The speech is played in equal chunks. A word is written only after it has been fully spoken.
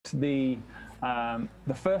the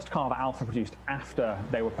first car that Alfa produced after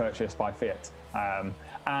they were purchased by Fiat.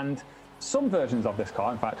 And some versions of this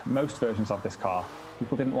car, in fact, most versions of this car,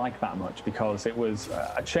 people didn't like that much because it was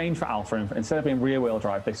a change for Alfa. Instead of being rear-wheel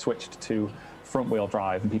drive, they switched to front-wheel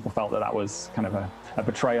drive, and people felt that that was kind of a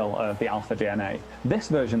betrayal of the Alfa DNA. This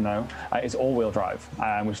version, though, is all-wheel drive,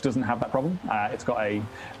 which doesn't have that problem. It's got a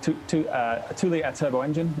 2-litre turbo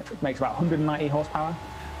engine. It makes about 190 horsepower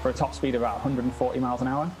for a top speed of about 140 miles an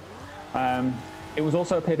hour. It was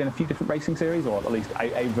also appeared in a few different racing series, or at least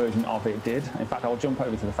a version of it did. In fact, I'll jump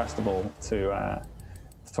over to the festival to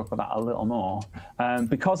talk about that a little more.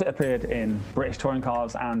 Because it appeared in British touring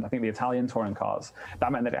cars and I think the Italian touring cars,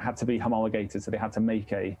 that meant that it had to be homologated, so they had to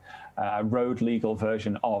make a road legal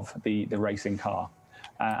version of the racing car.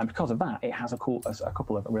 And because of that, it has a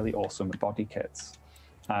couple of really awesome body kits.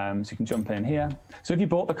 So you can jump in here. So if you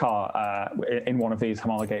bought the car in one of these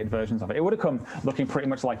homologated versions of it, it would have come looking pretty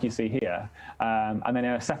much like you see here. And then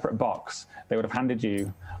in a separate box, they would have handed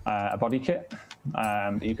you a body kit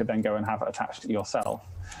that you could then go and have attached yourself.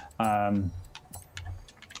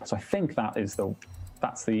 So I think that's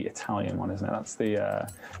the Italian one, isn't it? That's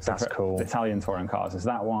that's cool. The Italian touring cars is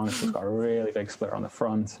that one. It's got a really big splitter on the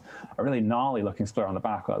front, a really gnarly looking splitter on the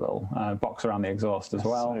back, with a little box around the exhaust as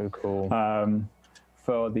well. So cool.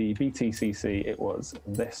 For the BTCC, it was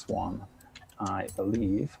this one, I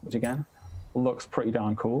believe, which again looks pretty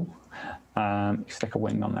darn cool. You stick a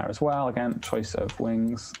wing on there as well. Again, choice of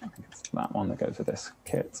wings. I think it's that one that goes with this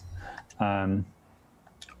kit. I'll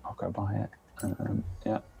go buy it.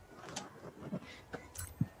 Yeah.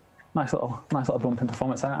 Nice little bump in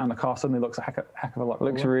performance there, and the car suddenly looks a heck of a lot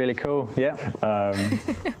cooler. Looks really cool. Yeah.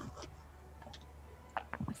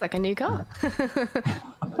 It's like a new car.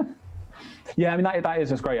 Yeah, I mean that is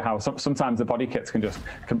just great how sometimes the body kits can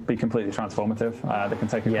be completely transformative. They can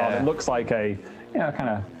take a car that looks like a kind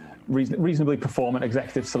of reasonably performant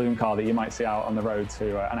executive saloon car that you might see out on the road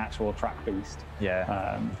to an actual track beast.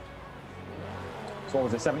 Yeah. So what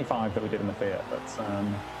was it, 75 that we did in the Fiat?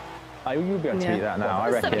 But you'll be able to beat that now, I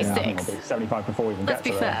reckon. 76. It'll be 75 before we even Let's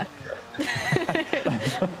get to fair.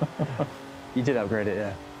 You did upgrade it,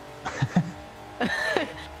 yeah.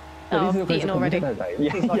 Oh, beaten already. All right.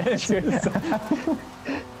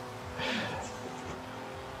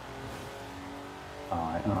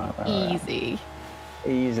 Easy.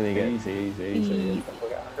 Easily good. Easy.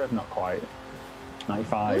 Not quite.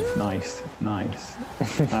 95. Nice.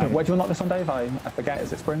 Where do you unlock this one, Dave? I forget.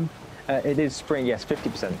 Is it spring? It is spring, yes,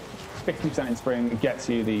 50%. 50% in spring. It gets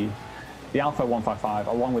you the Alfa 155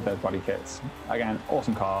 along with those body kits. Again,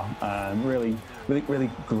 awesome car. Really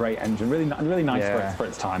great engine. Really nice for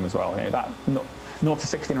its time as well. That 0 to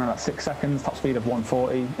 60 in around about 6 seconds. Top speed of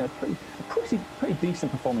 140. Pretty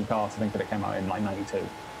decent performing car to think that it came out in like 92.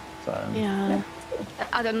 So yeah.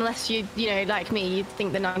 Unless you like me, you'd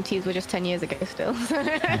think the 90s were just 10 years ago still.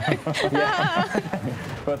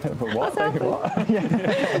 But what? Don't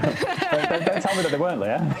tell me that they weren't,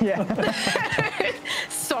 Leah. Yeah.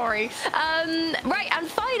 Sorry. Right, and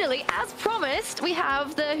finally, as promised, we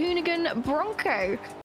have the Hoonigan Bronco.